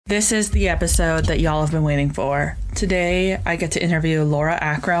This is the episode that y'all have been waiting for. Today, I get to interview Laura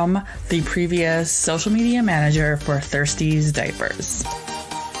Ankrum, the previous social media manager for Thirsties Diapers.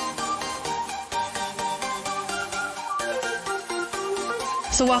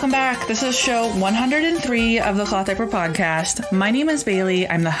 So welcome back. This is show 103 of the Cloth Diaper Podcast. My name is Bailey.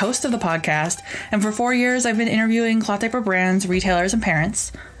 I'm the host of the podcast. And for 4 years, I've been interviewing cloth diaper brands, retailers, and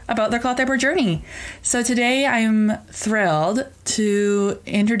parents about their cloth diaper journey. So today I'm thrilled to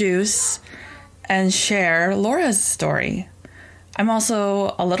introduce and share Laura's story. I'm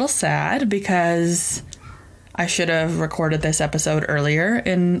also a little sad because I should have recorded this episode earlier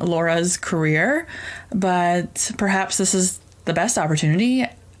in Laura's career, but perhaps this is the best opportunity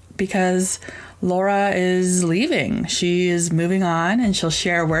because Laura is leaving. She is moving on and she'll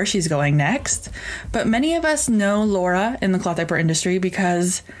share where she's going next. But many of us know Laura in the cloth diaper industry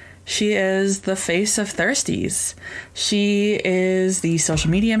because she is the face of Thirsties. She is the social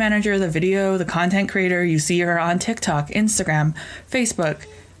media manager, the content creator. You see her on TikTok, Instagram, Facebook,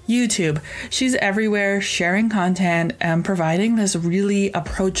 YouTube. She's everywhere sharing content and providing this really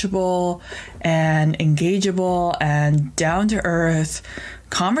approachable and engageable and down-to-earth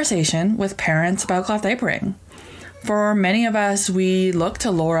conversation with parents about cloth diapering. For many of us, we look to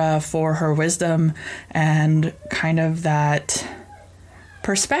Laura for her wisdom and kind of that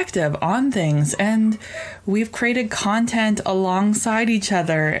perspective on things, and we've created content alongside each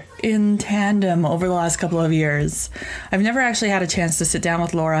other in tandem over the last couple of years. I've never actually had a chance to sit down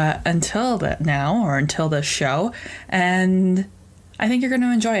with Laura until this show, and I think you're going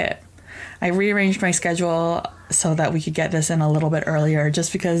to enjoy it. I rearranged my schedule so that we could get this in a little bit earlier,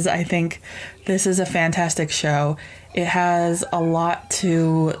 just because I think this is a fantastic show. It has a lot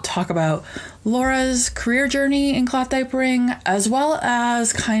to talk about Laura's career journey in cloth diapering, as well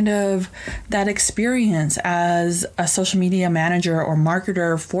as kind of that experience as a social media manager or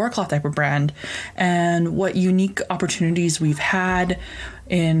marketer for a cloth diaper brand, and what unique opportunities we've had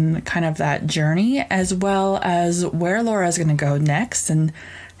in kind of that journey, as well as where Laura is going to go next and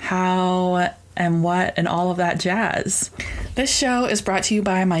how and what and all of that jazz. This show is brought to you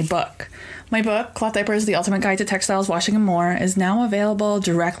by my book. My book, Cloth Diapers, The Ultimate Guide to Textiles, Washing, and More, is now available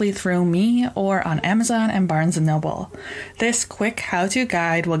directly through me or on Amazon and Barnes & Noble. This quick how-to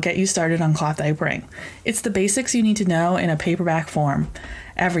guide will get you started on cloth diapering. It's the basics you need to know in a paperback form.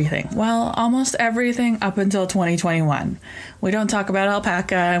 Everything. Well, almost everything up until 2021. We don't talk about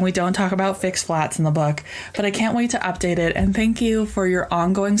alpaca and we don't talk about fixed flats in the book, but I can't wait to update it, and thank you for your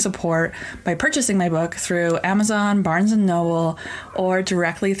ongoing support by purchasing my book through Amazon, Barnes & Noble, or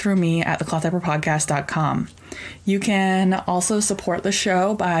directly through me at theclothdiaperpodcast.com. You can also support the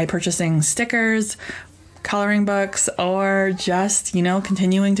show by purchasing stickers, coloring books, or just,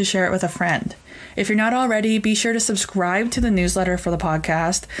 continuing to share it with a friend. If you're not already, be sure to subscribe to the newsletter for the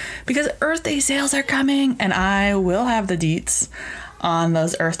podcast because Earth Day sales are coming, and I will have the deets on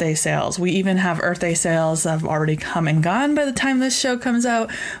those Earth Day sales. We even have Earth Day sales that have already come and gone by the time this show comes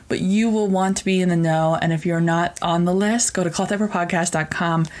out, but you will want to be in the know. And if you're not on the list, go to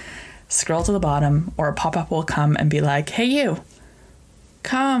clothdiaperpodcast.com, scroll to the bottom, or a pop-up will come and be like, hey, you.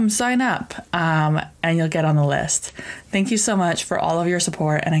 Come sign up, and you'll get on the list. Thank you so much for all of your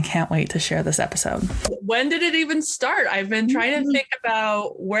support, and I can't wait to share this episode. When did it even start? I've been trying to think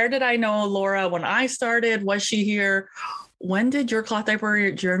about, where did I know Laura when I started? Was she here? When did your cloth diaper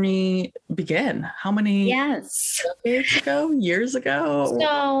journey begin? How many decades ago? Years ago?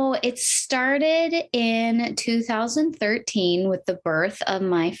 So it started in 2013 with the birth of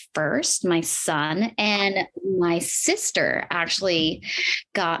my son, and my sister actually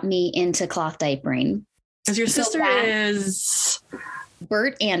got me into cloth diapering. Because your sister is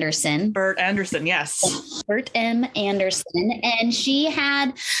Bert Anderson. Bert Anderson, yes. Bert M. Anderson. And she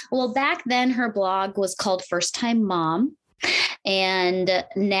had, back then her blog was called First Time Mom. And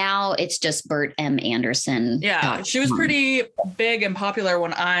now it's just Bert M. Anderson. Yeah, she was pretty big and popular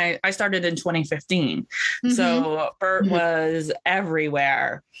when I started in 2015. Mm-hmm. So Bert was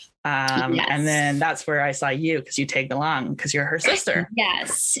everywhere. And then that's where I saw you, because you tagged along because you're her sister.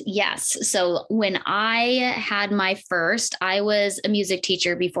 Yes. So when I had my first, I was a music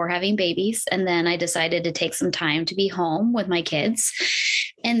teacher before having babies. And then I decided to take some time to be home with my kids.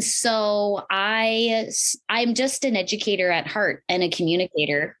 And so I'm just an educator at heart and a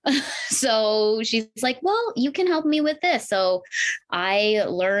communicator. So she's like, well, you can help me with this. So I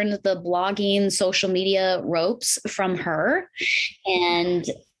learned the blogging, social media ropes from her. And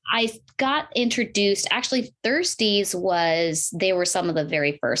I got introduced, actually Thirsties they were some of the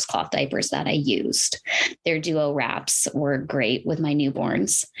very first cloth diapers that I used. Their duo wraps were great with my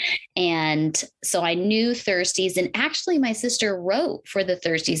newborns. And so I knew Thirsties, and actually my sister wrote for the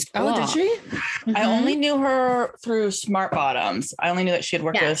Thirsties blog. Oh, did she? Mm-hmm. I only knew her through Smart Bottoms. I only knew that she had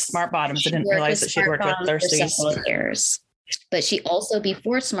worked with Smart Bottoms. I didn't realize that she'd worked with Thirsties. For several years. But she also,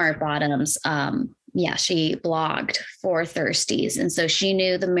 before Smart Bottoms, she blogged for Thirsties. And so she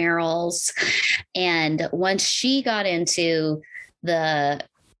knew the Merrills. And once she got into the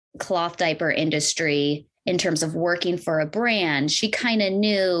cloth diaper industry, in terms of working for a brand, she kind of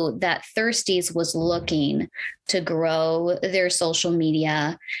knew that Thirsties was looking to grow their social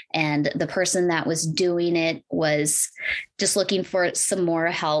media. And the person that was doing it was just looking for some more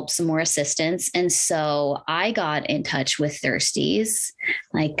help, some more assistance. And so I got in touch with Thirsties.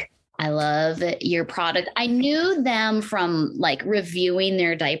 Like, I love your product. I knew them from like reviewing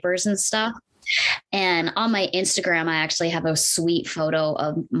their diapers and stuff. And on my Instagram, I actually have a sweet photo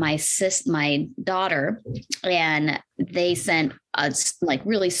of my daughter, and they sent a like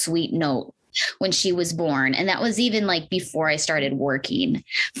really sweet note when she was born. And that was even like before I started working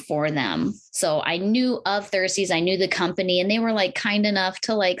for them. So I knew of Thirsties. I knew the company, and they were like kind enough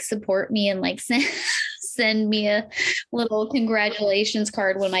to like support me and like send me a little congratulations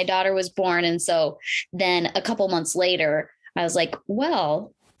card when my daughter was born. And so then a couple months later, I was like,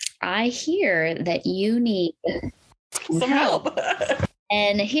 well, I hear that you need some help.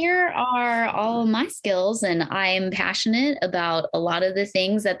 And here are all of my skills. And I'm passionate about a lot of the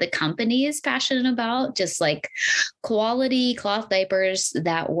things that the company is passionate about, just like quality cloth diapers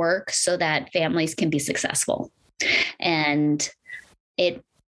that work so that families can be successful. And the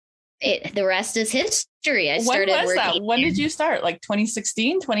rest is history. I started working. That? When did you start? Like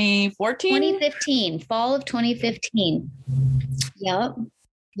 2016, 2014? 2015, fall of 2015. Yep.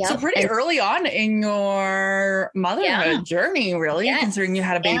 So pretty early on in your motherhood journey, really, considering you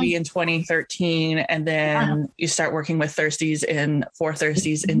had a baby in 2013, and then you start working with Thirsties in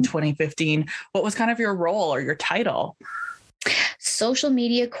 2015. What was kind of your role or your title? Social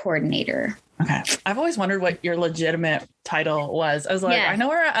media coordinator. Okay. I've always wondered what your legitimate title was. I was like, I know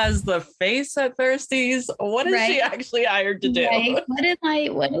her as the face at Thirsties. What is she actually hired to do? Right.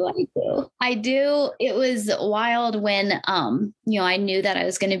 What do I do? It was wild when, I knew that I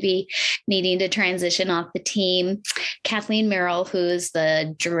was going to be needing to transition off the team. Kathleen Merrill, who's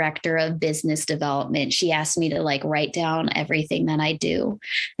the director of business development, she asked me to like write down everything that I do.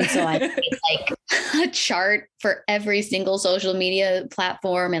 And so I made like a chart for every single social media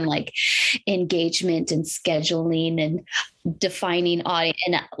platform and like engagement and scheduling and defining audience.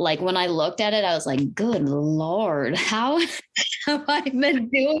 And like when I looked at it, I was like, good Lord, how have I been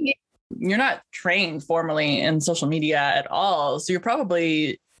doing it? You're not trained formally in social media at all. So you're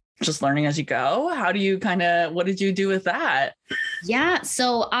probably just learning as you go. How do you what did you do with that? Yeah.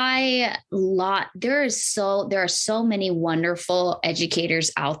 So there are so many wonderful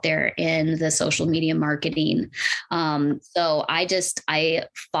educators out there in the social media marketing. So I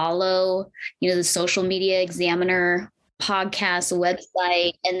follow, the Social Media Examiner podcast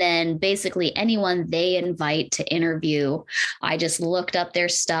website, and then basically anyone they invite to interview, I just looked up their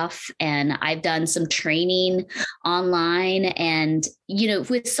stuff, and I've done some training online. And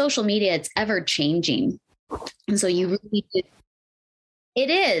with social media, it's ever changing, and so you really do. It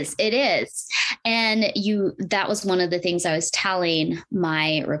is. And that was one of the things I was telling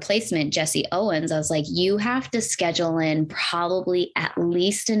my replacement, Jesse Owens. I was like, you have to schedule in probably at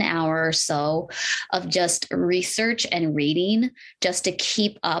least an hour or so of just research and reading just to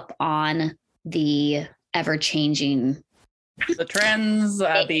keep up on the ever-changing the trends,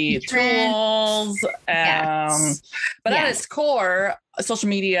 the tools. But at its core, social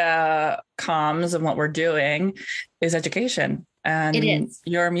media comms and what we're doing is education. And it is.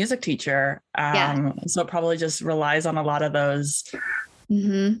 You're a music teacher. So it probably just relies on a lot of those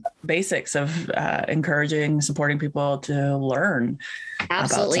basics of encouraging, supporting people to learn.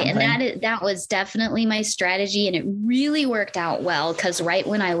 Absolutely. And that was definitely my strategy. And it really worked out well, because right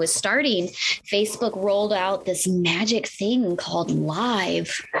when I was starting, Facebook rolled out this magic thing called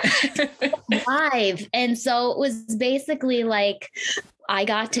Live. And so it was basically like, I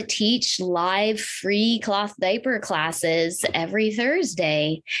got to teach live free cloth diaper classes every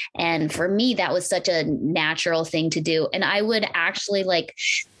Thursday. And for me, that was such a natural thing to do. And I would actually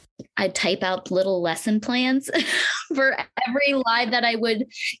I'd type out little lesson plans for every live that I would,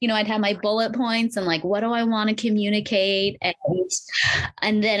 I'd have my bullet points and like, what do I want to communicate?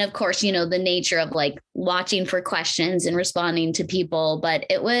 And then of course, the nature of like watching for questions and responding to people, but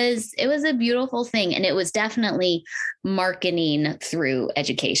it was a beautiful thing. And it was definitely marketing through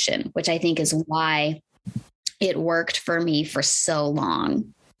education, which I think is why it worked for me for so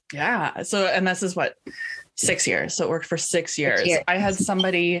long. Yeah. So, and this is what, 6 years. So it worked for 6 years. 6 years. I had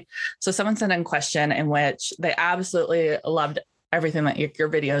someone sent in a question in which they absolutely loved everything that your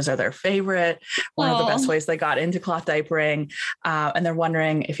videos are their favorite. One of the best ways they got into cloth diapering. And they're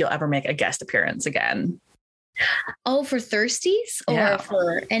wondering if you'll ever make a guest appearance again. Oh, for Thirsties or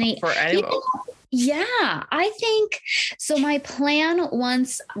for any? For any. Yeah, I think so. My plan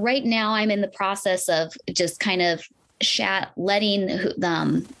right now, I'm in the process of just kind of letting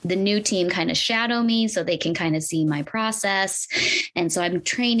the new team kind of shadow me so they can kind of see my process. And so I'm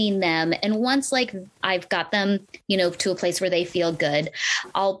training them. And once like I've got them, to a place where they feel good,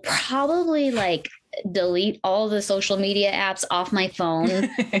 I'll probably like delete all the social media apps off my phone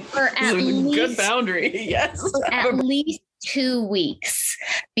for at least good boundary. Yes. At least 2 weeks,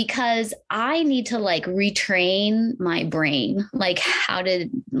 because I need to like retrain my brain, like how to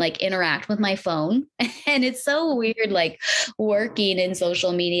like interact with my phone. And it's so weird, like working in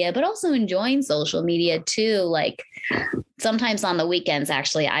social media, but also enjoying social media too. Like sometimes on the weekends,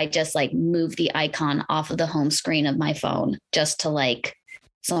 actually, I just like move the icon off of the home screen of my phone just to like,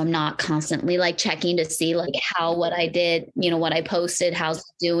 so I'm not constantly like checking to see like what I did, what I posted, how's it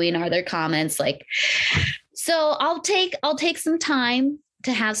doing? Are there comments? Like, so I'll take some time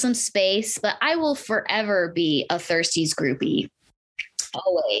to have some space, but I will forever be a Thirsties groupie.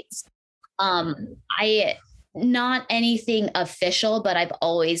 Always. I not anything official, but I've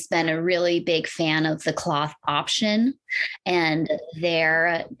always been a really big fan of the Cloth option and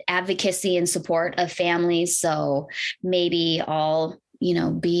their advocacy and support of families. So maybe I'll,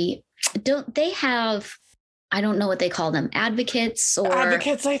 don't they have, I don't know what they call them, advocates or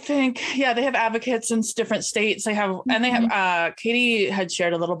advocates, I think. Yeah, they have advocates in different states. They have, and they have, Katie had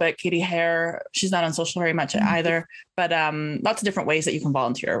shared a little bit, Katie Hare, she's not on social very much either, but lots of different ways that you can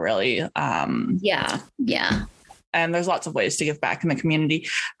volunteer, really. Yeah. And there's lots of ways to give back in the community.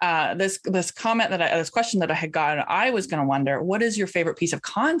 This question that I had gotten, I was going to wonder, what is your favorite piece of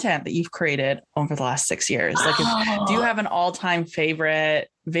content that you've created over the last 6 years? Like, do you have an all-time favorite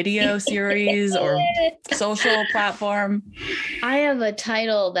video series or social platform? I have a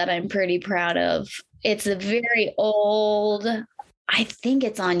title that I'm pretty proud of. It's a very old, I think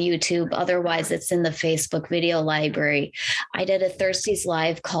it's on YouTube. Otherwise, it's in the Facebook video library. I did a Thirsties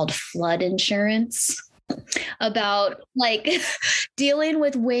Live called Flood Insurance, about like dealing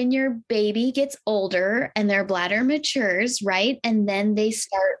with when your baby gets older and their bladder matures, right? And then they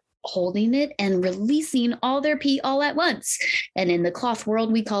start holding it and releasing all their pee all at once. And in the cloth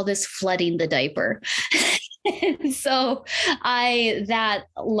world, we call this flooding the diaper. So that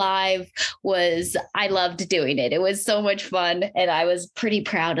live I loved doing it. It was so much fun. And I was pretty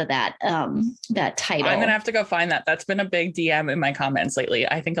proud of that title. I'm going to have to go find that. That's been a big DM in my comments lately.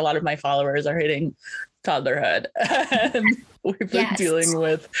 I think a lot of my followers are hitting toddlerhood. And we've been dealing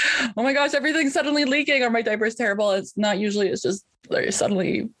with, oh my gosh, everything's suddenly leaking, or my diaper's terrible. It's not usually, it's just very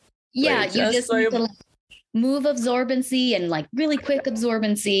suddenly. Yeah. You just need to like move absorbency and like really quick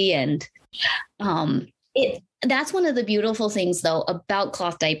absorbency. And that's one of the beautiful things though about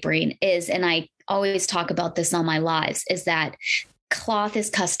cloth diapering is, and I always talk about this on my lives, is that cloth is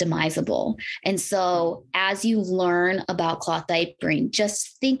customizable. And so as you learn about cloth diapering,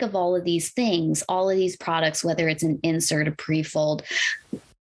 just think of all of these things, all of these products, whether it's an insert, a pre-fold,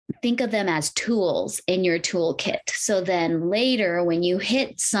 think of them as tools in your toolkit. So then later when you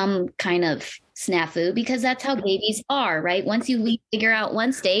hit some kind of snafu, because that's how babies are, right? Once you figure out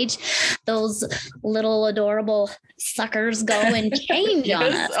one stage, those little adorable suckers go and change on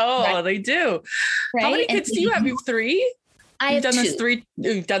us. Oh, right? They do. Right? How many kids do you have? You have 3? You've done this 3.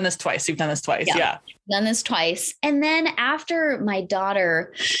 You've done this twice. You've done this twice. Yeah. Done this twice. And then after my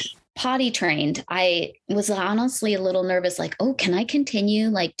daughter potty trained, I was honestly a little nervous, like, oh, can I continue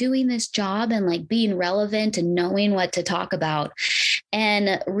like doing this job and like being relevant and knowing what to talk about?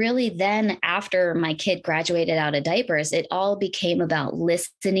 And really then after my kid graduated out of diapers, it all became about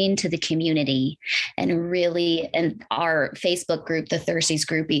listening to the community. And our Facebook group, the Thirsties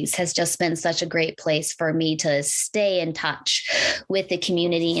Groupies, has just been such a great place for me to stay in touch with the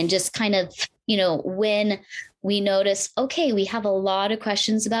community and just kind of, when we noticed, okay, we have a lot of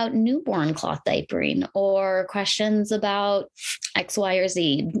questions about newborn cloth diapering or questions about X, Y, or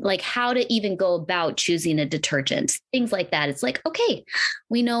Z, like how to even go about choosing a detergent, things like that. It's like, okay,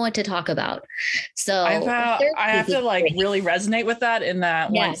 we know what to talk about. So I have to like really resonate with that in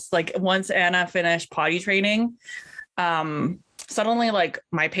that once Anna finished potty training, suddenly like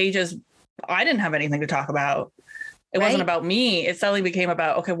my pages, I didn't have anything to talk about. It wasn't about me. It suddenly became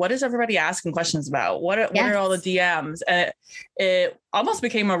about, okay, what is everybody asking questions about? What are all the DMs? And it almost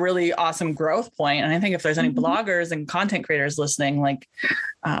became a really awesome growth point. And I think if there's any bloggers and content creators listening, like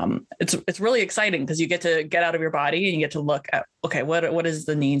it's really exciting because you get to get out of your body and you get to look at, okay, what is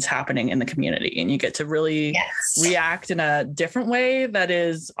the needs happening in the community? And you get to really react in a different way that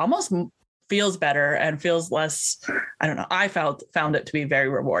is almost feels better and feels less, I don't know. I found it to be very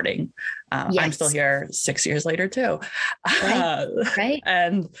rewarding. I'm still here 6 years later too. Right.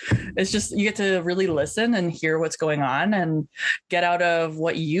 And it's just, you get to really listen and hear what's going on and get out of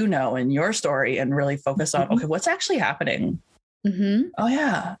what you know in your story and really focus on, okay, what's actually happening? Oh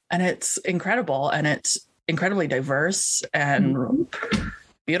yeah. And it's incredible. And it's incredibly diverse and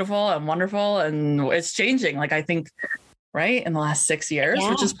beautiful and wonderful. And it's changing. Like, I think, right, in the last 6 years,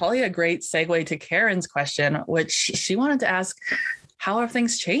 which is probably a great segue to Karen's question, which she wanted to ask, how have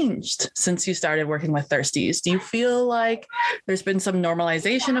things changed since you started working with Thirsties? Do you feel like there's been some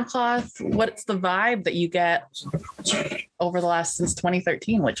normalization of cloth? What's the vibe that you get over the last, since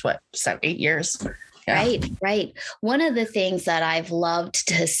 2013, which 8 years? Yeah. Right. One of the things that I've loved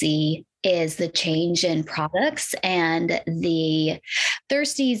to see is the change in products, and the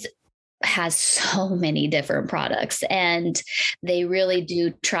Thirsties has so many different products, and they really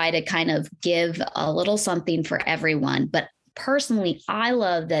do try to kind of give a little something for everyone. But personally, I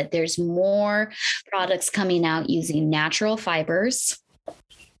love that there's more products coming out using natural fibers.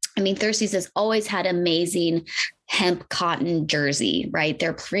 I mean, Thirsties has always had amazing hemp cotton jersey, right?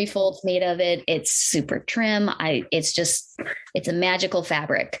 They're pre-folds made of it. It's super trim. It's a magical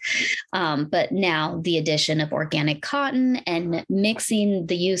fabric. But now the addition of organic cotton and mixing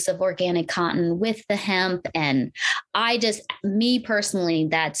the use of organic cotton with the hemp. And me personally,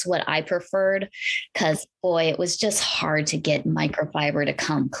 that's what I preferred, because boy, it was just hard to get microfiber to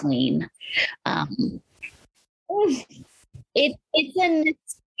come clean.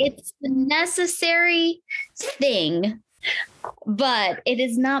 It's a necessary thing, but it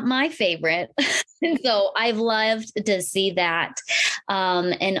is not my favorite. So I've loved to see that.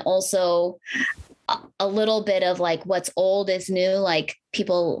 And also a little bit of like what's old is new, like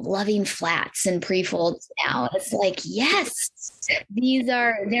people loving flats and pre-folds now. It's like, yes,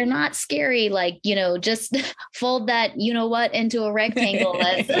 they're not scary. Like, just fold that, into a rectangle.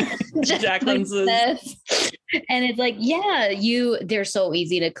 Just Jacqueline's. And it's like, they're so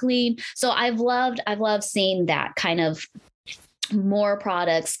easy to clean. So I've loved seeing that kind of more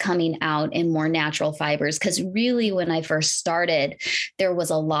products coming out in more natural fibers. Because really, when I first started, there was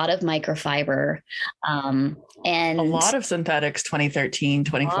a lot of microfiber and a lot of synthetics, 2013,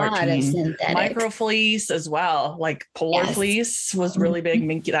 2014, micro fleece as well. Like polar fleece was really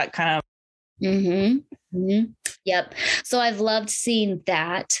big. That kind of. Yep. So I've loved seeing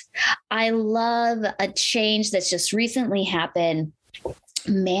that. I love a change that's just recently happened.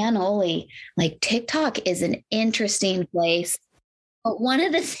 Manoli, like TikTok is an interesting place. But one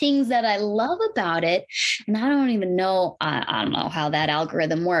of the things that I love about it, and I don't even know, I don't know how that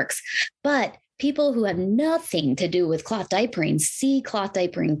algorithm works, but people who have nothing to do with cloth diapering see cloth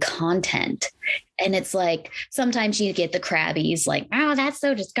diapering content. And it's like, sometimes you get the crabbies like, oh, that's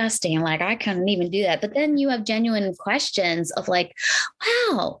so disgusting. Like, I couldn't even do that. But then you have genuine questions of like,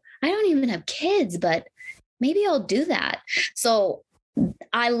 wow, I don't even have kids, but maybe I'll do that. So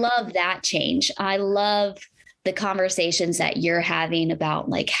I love that change. I love the conversations that you're having about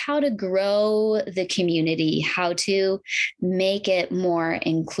like how to grow the community, how to make it more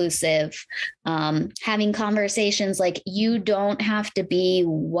inclusive, having conversations like you don't have to be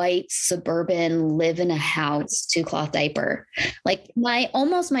white, suburban, live in a house to cloth diaper. Like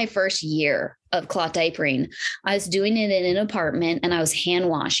almost my first year of cloth diapering, I was doing it in an apartment and I was hand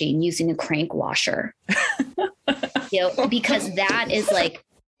washing using a crank washer, because that is like,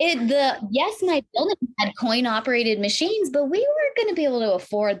 my building had coin operated machines, but we weren't going to be able to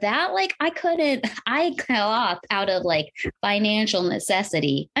afford that. Like I cut off out of like financial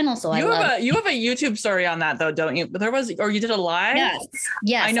necessity. And also you have a YouTube story on that though, don't you? Or you did a live?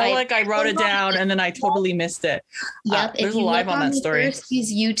 Yes. I know, I wrote it down and then I totally missed it. Yep. There's a live on that story.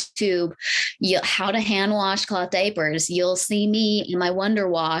 Thirsties YouTube, how to hand wash cloth diapers. You'll see me in my Wonder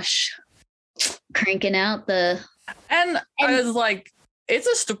Wash cranking out and I was like,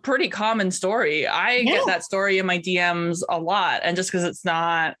 it's a pretty common story. I get that story in my DMs a lot. And just because it's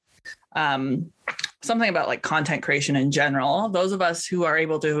not something about like content creation in general, those of us who are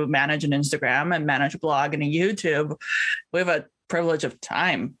able to manage an Instagram and manage a blog and a YouTube, we have a privilege of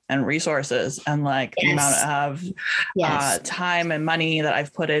time and resources, and like the amount of time and money that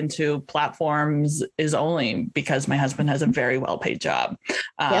I've put into platforms is only because my husband has a very well-paid job.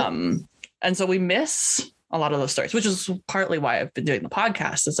 And so we miss a lot of those stories, which is partly why I've been doing the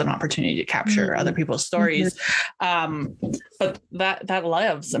podcast. It's an opportunity to capture other people's stories. But that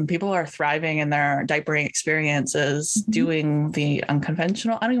lives, and people are thriving in their diapering experiences, doing the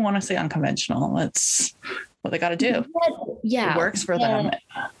unconventional. I don't even want to say unconventional. It's what they got to do. Yeah. It works for them.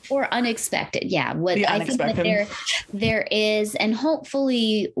 Or unexpected. Yeah. What I think that there is, and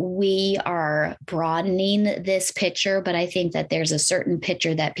hopefully we are broadening this picture, but I think that there's a certain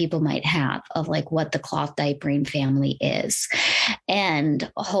picture that people might have of like what the cloth diapering family is.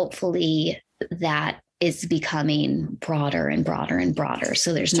 And hopefully that is becoming broader and broader and broader.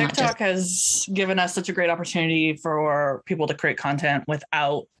 So there's TikTok has given us such a great opportunity for people to create content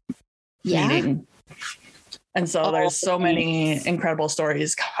without needing. And so there's so many incredible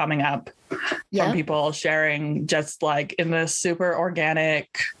stories coming up from people sharing just like in this super organic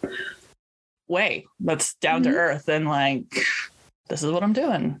way that's down to earth, and like, this is what I'm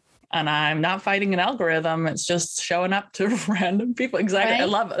doing. And I'm not fighting an algorithm. It's just showing up to random people. Exactly.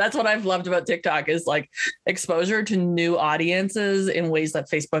 Right? That's what I've loved about TikTok, is like exposure to new audiences in ways that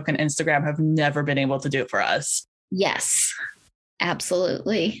Facebook and Instagram have never been able to do for us. Yes,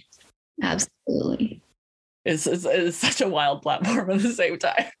 absolutely. Absolutely. It's such a wild platform at the same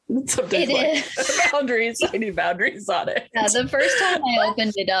time. Sometimes boundaries, I need boundaries on it. Yeah, the first time I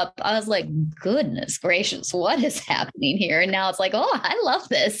opened it up, I was like, goodness gracious, what is happening here? And now it's like, oh, I love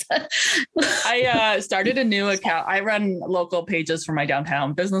this. I started a new account. I run local pages for my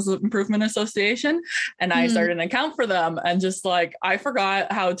downtown business improvement association, and I started an account for them. And just like, I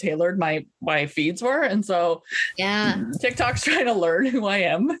forgot how tailored my feeds were. And so TikTok's trying to learn who I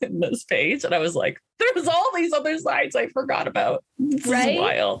am in this page. And I was like, there's all these other sides I forgot about. This is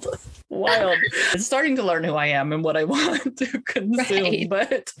wild. It's starting to learn who I am and what I want to consume.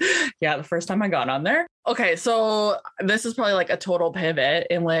 But yeah, the first time I got on there. Okay, so this is probably like a total pivot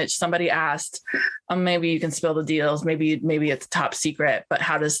in which somebody asked, maybe you can spill the deals. Maybe it's top secret, but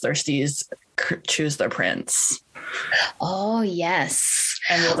how does Thirsties choose their prints? Oh, yes.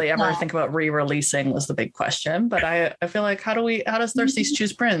 And will they ever think about re-releasing was the big question. But I feel like, how does Thirsties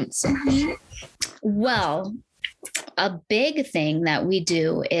choose prints? Well, a big thing that we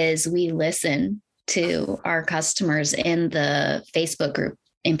do is we listen to our customers in the Facebook group,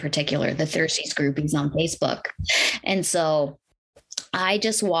 in particular, the Thirsties groupies on Facebook. And so I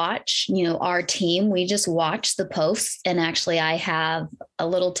just watch, our team, we just watch the posts. And actually I have a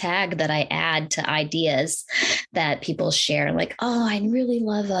little tag that I add to ideas that people share, like, oh, I really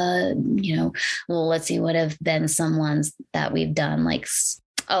love let's see, what have been some ones that we've done, like,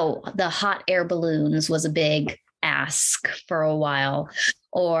 oh, the hot air balloons was a big ask for a while.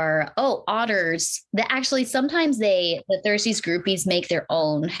 Or, oh, otters. Actually, sometimes the Thirsties groupies make their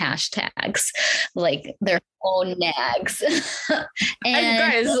own hashtags, like their own nags. and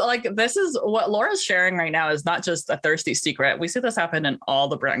guys, like, this is what Laura's sharing right now is not just a Thirsty secret. We see this happen in all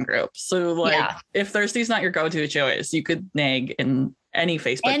the brand groups. So like, if Thirsty's not your go-to choice, you could nag in any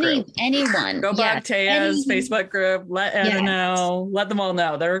Facebook group. Anyone. Go back to Taya's Facebook group. Let Anna know. Let them all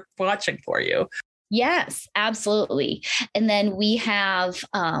know. They're watching for you. Yes, absolutely. And then we have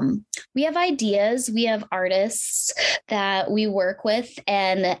ideas. We have artists that we work with,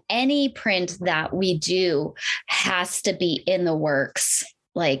 and any print that we do has to be in the works,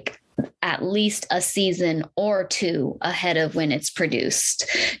 like at least a season or two ahead of when it's produced,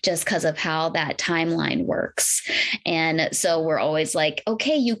 just because of how that timeline works. And so we're always like,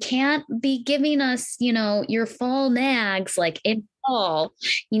 okay, you can't be giving us, your fall nags like in fall.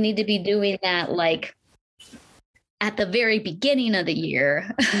 You need to be doing that like at the very beginning of the year.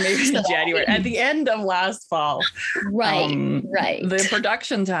 Maybe in January, at the end of last fall. Right. The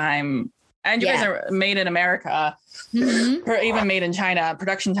production time. And you guys are made in America, or even made in China.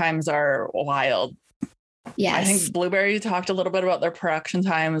 Production times are wild. Yes. I think Blueberry talked a little bit about their production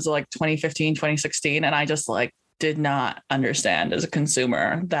times like 2015, 2016. And I just like did not understand as a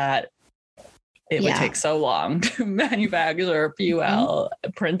consumer that it would take so long to manufacture, PUL,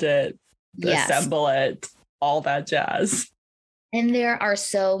 print it, assemble it, all that jazz. And there are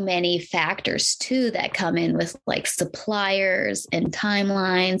so many factors too that come in with like suppliers and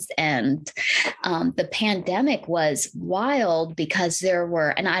timelines. And the pandemic was wild because there were,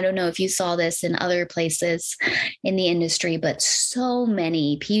 and I don't know if you saw this in other places in the industry, but so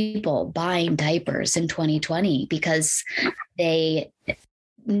many people buying diapers in 2020 because they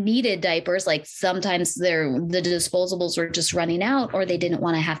needed diapers. Like sometimes the disposables were just running out, or they didn't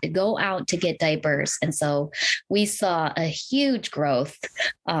want to have to go out to get diapers. And so we saw a huge growth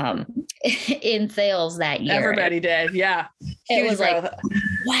in sales that year. Everybody did. Yeah. It was growth. like,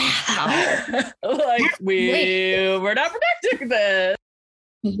 wow. Like we were not predicting this.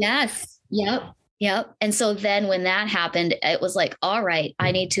 Yes. Yep. And so then when that happened, it was like, all right,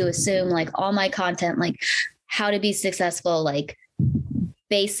 I need to assume like all my content, like how to be successful, like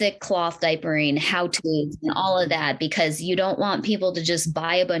basic cloth diapering, how to, and all of that, because you don't want people to just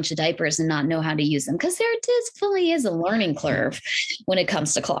buy a bunch of diapers and not know how to use them, because there fully is a learning curve when it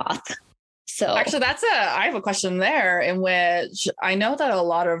comes to cloth. So actually, I have a question there, in which I know that a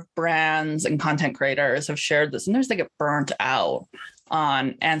lot of brands and content creators have shared this. Sometimes they get burnt out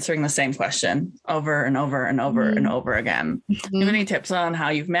on answering the same question over and over and over and over again. Do you have any tips on how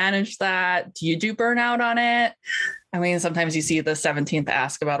you've managed that? Do you do burnout on it? I mean, sometimes you see the 17th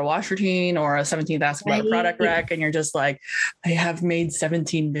ask about a wash routine or a 17th ask about a product rec, and you're just like, I have made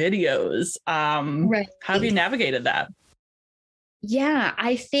 17 videos. How have you navigated that? Yeah,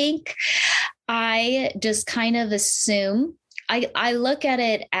 I think I just kind of assume, I look at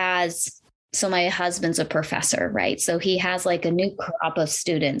it as, so my husband's a professor, right? So he has like a new crop of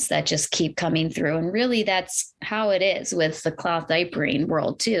students that just keep coming through. And really that's how it is with the cloth diapering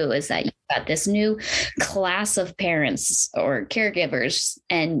world too, is that you've got this new class of parents or caregivers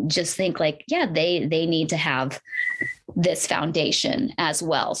and just think like, yeah, they need to have this foundation as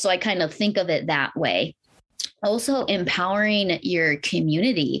well. So I kind of think of it that way. Also empowering your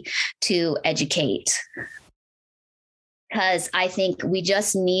community to educate, because I think we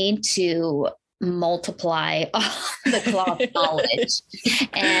just need to multiply the cloth knowledge.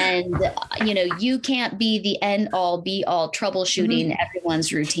 And, you can't be the end all be all troubleshooting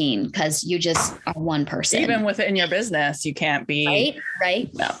everyone's routine, because you just are one person. Even within your business, you can't be.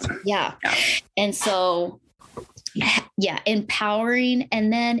 Right. No. Yeah. And so, empowering.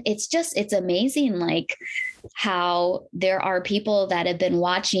 And then it's amazing, like how there are people that have been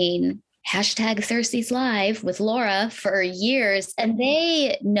watching #Thirsties Live with Laura for years, and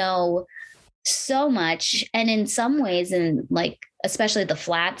they know so much. And in some ways, and like, especially the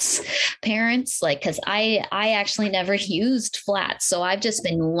flats parents, like, cause I actually never used flats. So I've just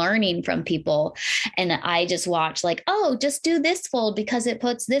been learning from people, and I just watch like, oh, just do this fold because it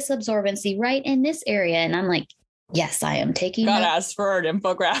puts this absorbency right in this area. And I'm like, yes, I am taking. Got asked for an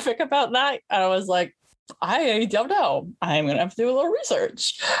infographic about that. I was like, I don't know. I'm going to have to do a little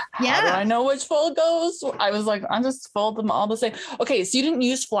research. How do I know which fold goes? I was like, I'll just fold them all the same. Okay, so you didn't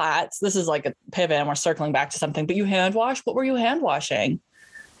use flats. This is like a pivot and we're circling back to something, but you hand wash. What were you hand washing?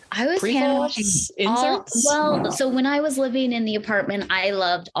 I was hand washing inserts. So when I was living in the apartment, I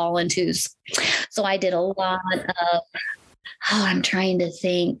loved all in twos. So I did a lot of, I'm trying to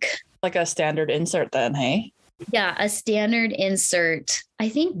think. Like a standard insert then, hey? Yeah, a standard insert. I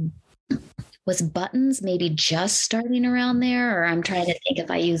think was buttons maybe just starting around there, or I'm trying to think if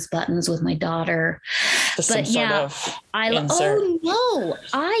I use buttons with my daughter. Just but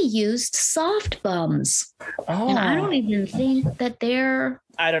I used soft bums. And I don't even think that they're,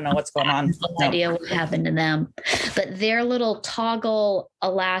 I don't know what's going on. No idea what happened to them, but their little toggle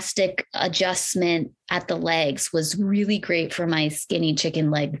elastic adjustment at the legs was really great for my skinny chicken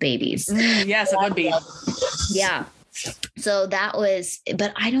leg babies. Yes, it would be. Yeah. So that was,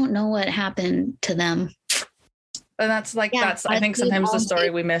 but I don't know what happened to them. And that's I think sometimes the story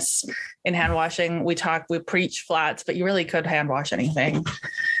we miss in hand washing. We preach flats, but you really could hand wash anything.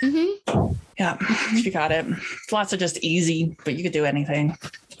 Yeah, if you got it. Flats are just easy, but you could do anything.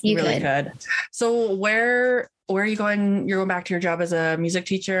 You really could. So where are you going? You're going back to your job as a music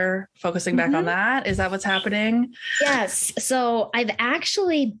teacher, focusing back on that. Is that what's happening? Yes. So I've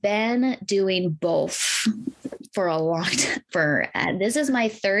actually been doing both for a long time. This is my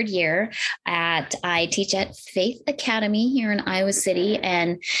third year I teach at Faith Academy here in Iowa City,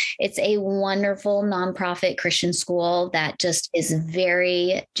 and it's a wonderful nonprofit Christian school that just is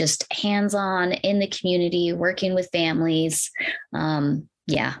very just hands-on in the community, working with families.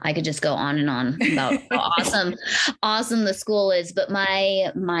 I could just go on and on about how awesome the school is, but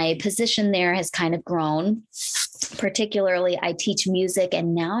my position there has kind of grown. Particularly, I teach music,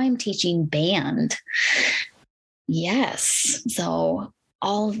 and now I'm teaching band. Yes. So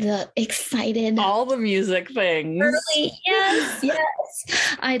all the excited, all the music things. Early, yes.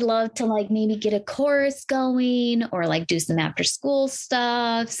 I'd love to like maybe get a chorus going or like do some after school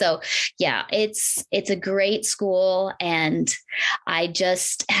stuff. So yeah, it's a great school. And I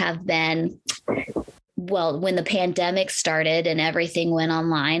just have been, well, when the pandemic started and everything went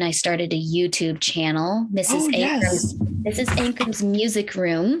online, I started a YouTube channel, Mrs. Ankrum's Music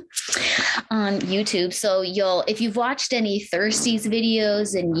Room on YouTube. So if you've watched any Thirsties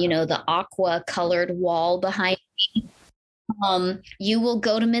videos and, you know, the aqua colored wall behind me, you will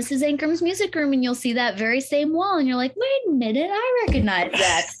go to Mrs. Ankrum's Music Room and you'll see that very same wall. And you're like, wait a minute, I recognize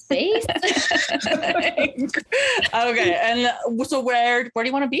that space. Okay. And so where do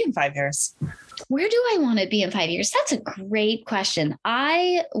you want to be in 5 years? Where do I want to be in 5 years? That's a great question.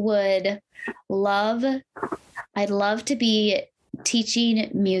 I'd love to be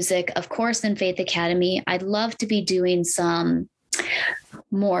teaching music, of course, in Faith Academy. I'd love to be doing some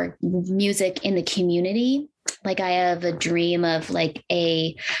more music in the community. Like I have a dream of like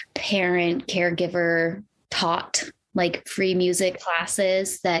a parent caregiver taught like free music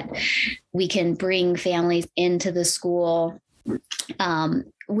classes that we can bring families into the school.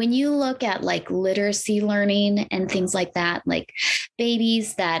 When you look at like literacy learning and things like that, like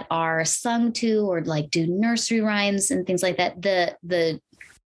babies that are sung to or like do nursery rhymes and things like that, the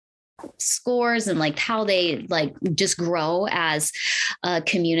scores and like how they like just grow as a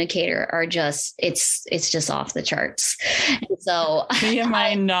communicator are just, it's just off the charts. So me and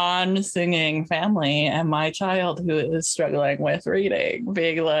my non-singing family and my child who is struggling with reading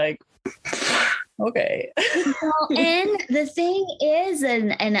being like, okay. Well, and the thing is,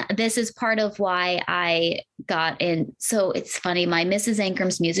 and this is part of why I got in. So it's funny, my Mrs.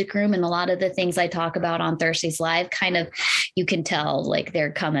 Ankrum's Music Room and a lot of the things I talk about on Thirsties Live, kind of, you can tell like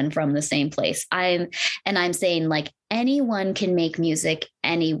they're coming from the same place. I'm saying like anyone can make music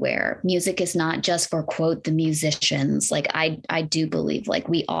anywhere. Music is not just for, quote, the musicians. Like I do believe like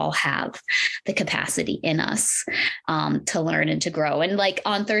we all have the capacity in us to learn and to grow. And like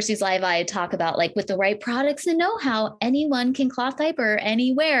on Thirsties Live, I talk about like with the right products and know-how, anyone can cloth diaper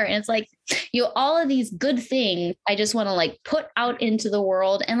anywhere. And it's like, all of these good things, I just want to like put out into the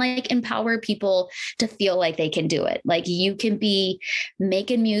world and like empower people to feel like they can do it. Like you can be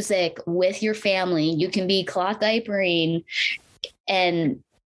making music with your family. You can be cloth diapering and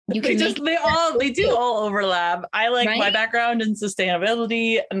you can they do all overlap. I like my background in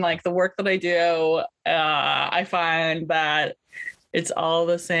sustainability and like the work that I do. I find that it's all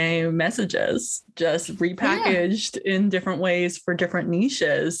the same messages, just repackaged in different ways for different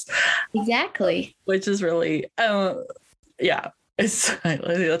niches. Exactly. Which is really, that's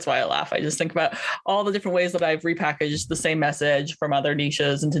why I laugh. I just think about all the different ways that I've repackaged the same message from other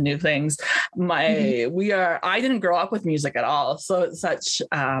niches into new things. I didn't grow up with music at all. So it's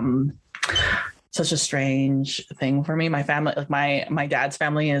such a strange thing for me. My family, like my dad's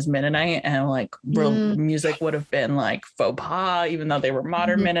family is Mennonite, and like music would have been like faux pas, even though they were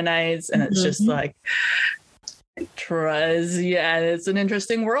modern Mennonites. And it's just like, it's an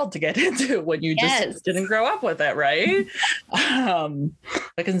interesting world to get into when you just didn't grow up with it, right? I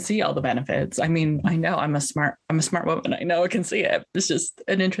can see all the benefits. I mean, I know I'm a smart woman. I know I can see it. It's just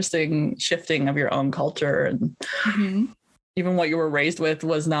an interesting shifting of your own culture and even what you were raised with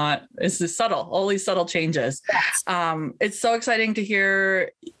it's just subtle, all these subtle changes. Yes. It's so exciting to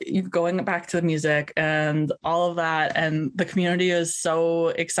hear you going back to the music and all of that. And the community is so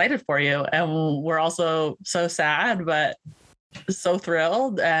excited for you. And we're also so sad, but so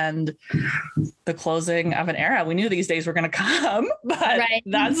thrilled. And the closing of an era. We knew these days were going to come, but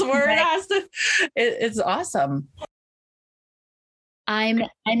that's where it has to, it's awesome. I'm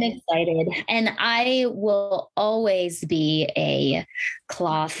excited, and I will always be a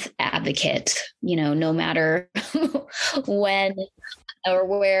cloth advocate, no matter when or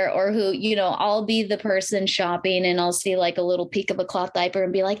where or who, I'll be the person shopping and I'll see like a little peek of a cloth diaper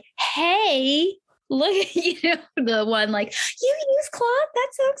and be like, hey, look at the one like, you use cloth?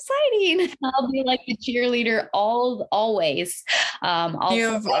 That's so exciting. I'll be like the cheerleader always.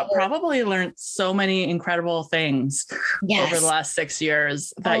 You've probably learned so many incredible things over the last 6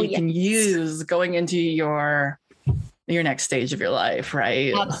 years that you can use going into your next stage of your life,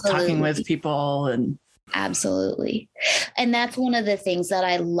 right? Absolutely. Talking with people and absolutely. And that's one of the things that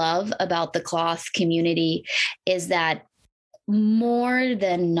I love about the cloth community is that more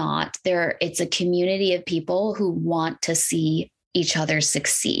than not, it's a community of people who want to see each other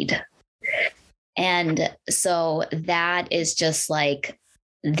succeed. And so that is just like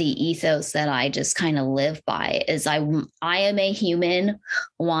the ethos that I just kind of live by is I am a human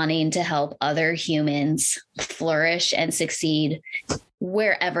wanting to help other humans flourish and succeed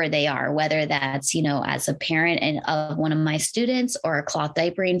wherever they are, whether that's, as a parent and of one of my students or a cloth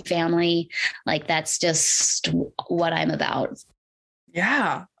diapering family. Like, that's just what I'm about.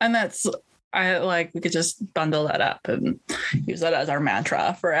 Yeah. And we could just bundle that up and use that as our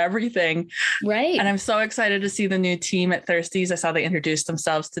mantra for everything. Right. And I'm so excited to see the new team at Thirsties. I saw they introduced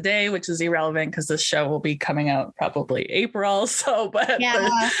themselves today, which is irrelevant because this show will be coming out probably April. So, but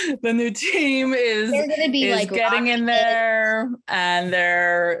the new team is getting in there, and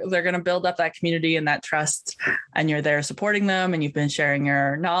they're going to build up that community and that trust, and you're there supporting them, and you've been sharing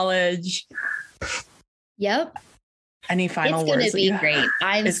your knowledge. Yep. Any final words? It's going to be great.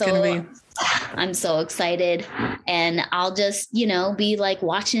 I'm so excited, and I'll just, be like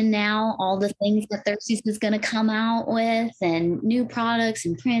watching now all the things that Thirsties is going to come out with, and new products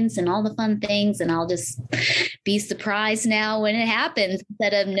and prints and all the fun things. And I'll just be surprised now when it happens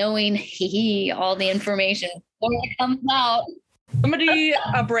instead of knowing all the information before it comes out.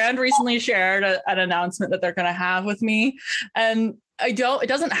 A brand recently shared an announcement that they're going to have with me, and it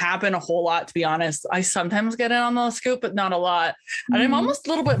doesn't happen a whole lot, to be honest. I sometimes get in on the scoop, but not a lot. And I'm almost a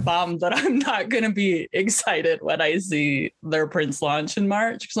little bit bummed that I'm not going to be excited when I see their prints launch in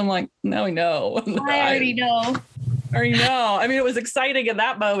March. Because I'm like, no, I know. I already know. I mean, it was exciting in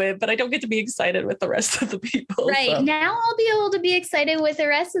that moment, but I don't get to be excited with the rest of the people. Right. So. Now I'll be able to be excited with the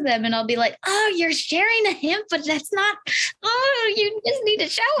rest of them. And I'll be like, oh, you're sharing a hint, but that's not, you just need to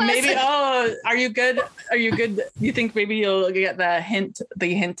show us. Maybe, are you good? You think maybe you'll get the hint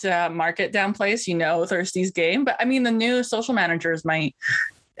market down place, Thirsties game. But I mean, the new social managers might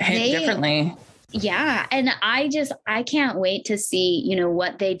hint differently. Yeah. And I can't wait to see,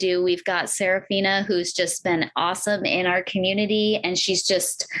 what they do. We've got Serafina, who's just been awesome in our community. And she's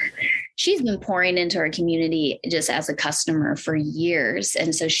been pouring into our community just as a customer for years.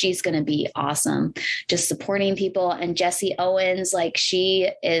 And so she's going to be awesome, just supporting people. And Jessie Owens, she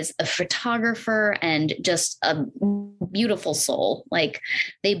is a photographer and just a beautiful soul.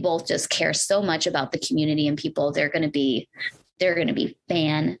 They both just care so much about the community and people. They're going to be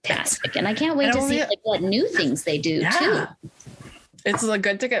fantastic. And I can't wait to see what new things they do too. It's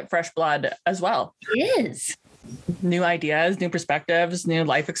good to get fresh blood as well. It is. New ideas, new perspectives, new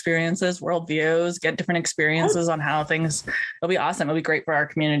life experiences, worldviews, get different experiences on how things. It'll be awesome. It'll be great for our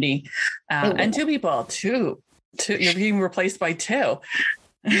community. And two people, you're being replaced by two.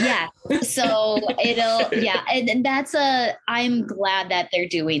 Yeah. So and I'm glad that they're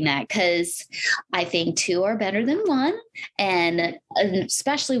doing that, because I think two are better than one. And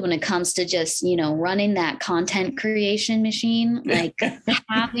especially when it comes to just, running that content creation machine,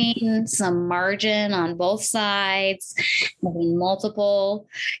 having some margin on both sides, having multiple.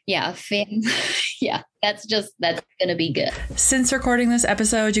 Yeah. That's going to be good. Since recording this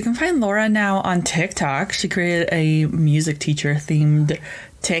episode, you can find Laura now on TikTok. She created a music teacher themed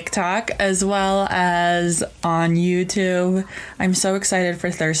TikTok as well as on YouTube. I'm so excited for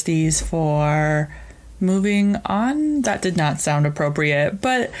Thirsties for moving on. That did not sound appropriate,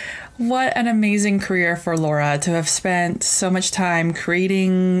 but what an amazing career for Laura to have spent so much time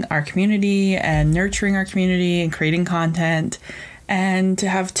creating our community and nurturing our community and creating content, and to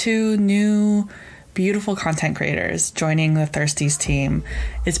have two new beautiful content creators joining the Thirsties team.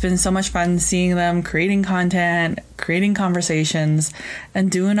 It's been so much fun seeing them creating content, creating conversations, and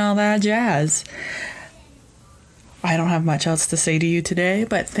doing all that jazz. I don't have much else to say to you today,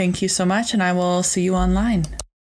 but thank you so much, and I will see you online.